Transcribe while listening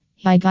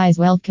Hi guys,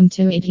 welcome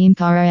to a Team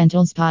Car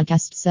Rentals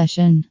podcast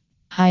session.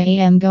 I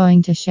am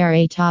going to share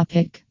a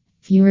topic.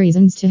 Few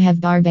reasons to have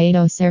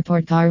Barbados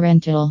Airport car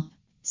rental.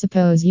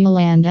 Suppose you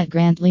land at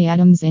Grantley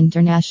Adams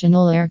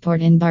International Airport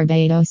in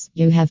Barbados.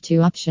 You have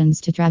two options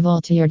to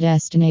travel to your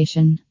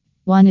destination.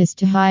 One is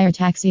to hire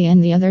taxi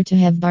and the other to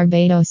have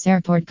Barbados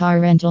Airport car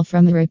rental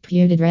from a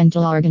reputed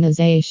rental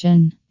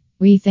organization.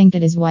 We think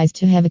it is wise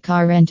to have a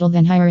car rental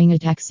than hiring a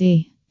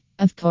taxi.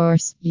 Of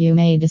course, you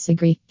may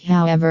disagree.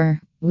 However,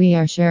 we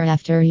are sure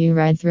after you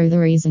read through the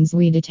reasons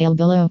we detail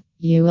below,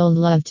 you will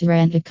love to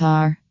rent a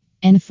car.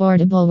 An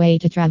affordable way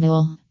to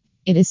travel.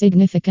 It is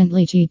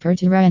significantly cheaper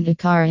to rent a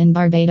car in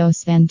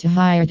Barbados than to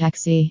hire a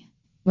taxi.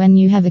 When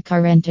you have a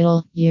car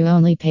rental, you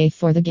only pay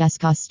for the gas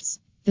costs.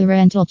 The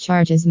rental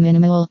charge is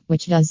minimal,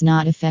 which does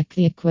not affect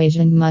the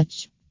equation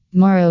much.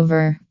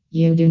 Moreover,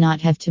 you do not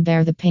have to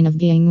bear the pain of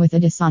being with a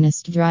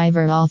dishonest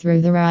driver all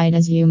through the ride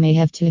as you may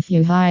have to if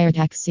you hire a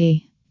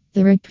taxi.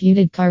 The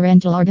reputed car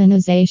rental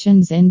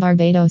organizations in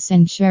Barbados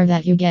ensure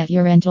that you get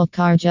your rental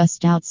car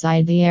just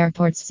outside the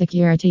airport's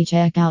security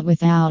checkout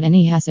without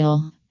any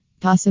hassle.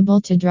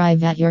 Possible to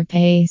drive at your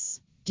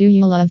pace. Do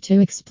you love to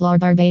explore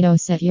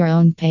Barbados at your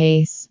own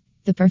pace?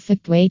 The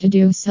perfect way to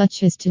do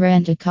such is to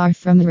rent a car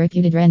from a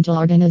reputed rental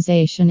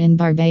organization in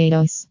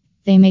Barbados.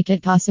 They make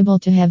it possible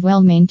to have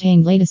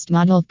well-maintained latest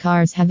model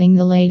cars having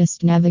the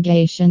latest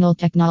navigational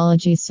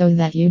technology so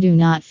that you do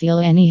not feel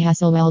any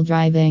hassle while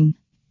driving.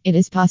 It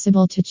is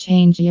possible to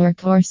change your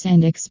course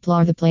and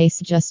explore the place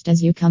just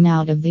as you come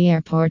out of the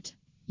airport.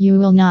 You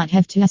will not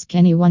have to ask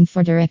anyone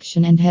for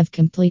direction and have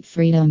complete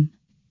freedom.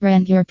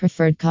 Rent your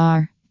preferred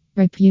car.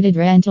 Reputed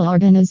rental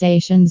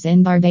organizations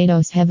in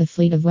Barbados have a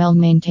fleet of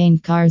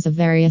well-maintained cars of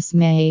various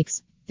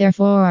makes.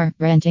 Therefore,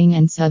 renting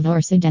an SUV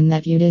or sedan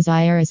that you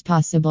desire is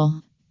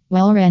possible.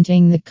 While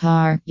renting the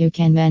car, you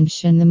can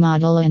mention the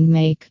model and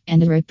make,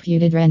 and a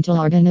reputed rental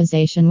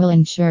organization will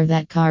ensure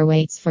that car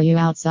waits for you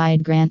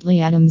outside Grantley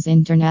Adams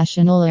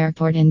International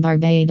Airport in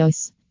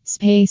Barbados.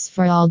 Space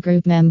for all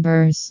group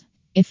members.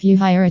 If you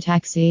hire a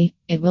taxi,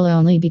 it will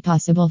only be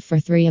possible for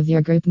 3 of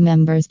your group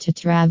members to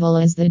travel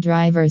as the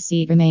driver's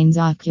seat remains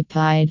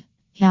occupied.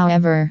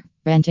 However,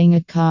 renting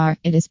a car,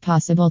 it is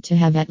possible to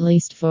have at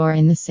least 4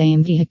 in the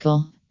same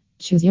vehicle.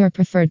 Choose your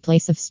preferred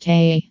place of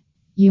stay.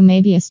 You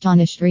may be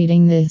astonished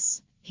reading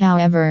this.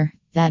 However,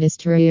 that is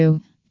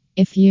true.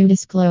 If you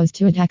disclose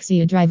to a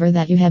taxi driver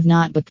that you have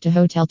not booked a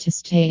hotel to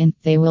stay in,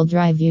 they will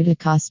drive you to a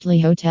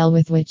costly hotel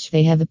with which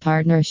they have a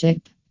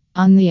partnership.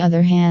 On the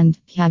other hand,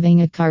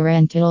 having a car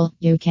rental,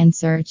 you can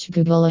search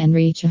Google and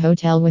reach a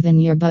hotel within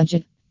your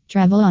budget.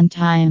 Travel on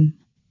time.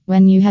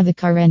 When you have a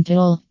car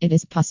rental, it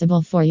is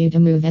possible for you to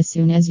move as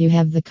soon as you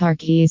have the car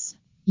keys.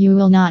 You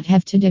will not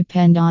have to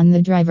depend on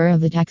the driver of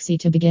the taxi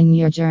to begin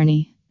your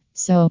journey.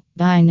 So,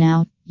 by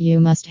now, you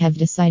must have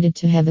decided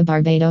to have a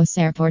Barbados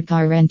Airport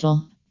car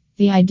rental.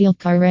 The ideal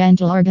car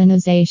rental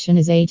organization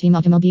is A-Team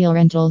Automobile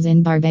Rentals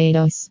in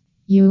Barbados.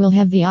 You will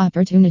have the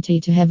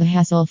opportunity to have a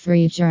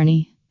hassle-free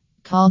journey.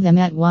 Call them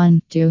at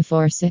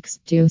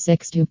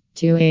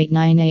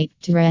 1-246-262-2898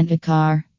 to rent a car.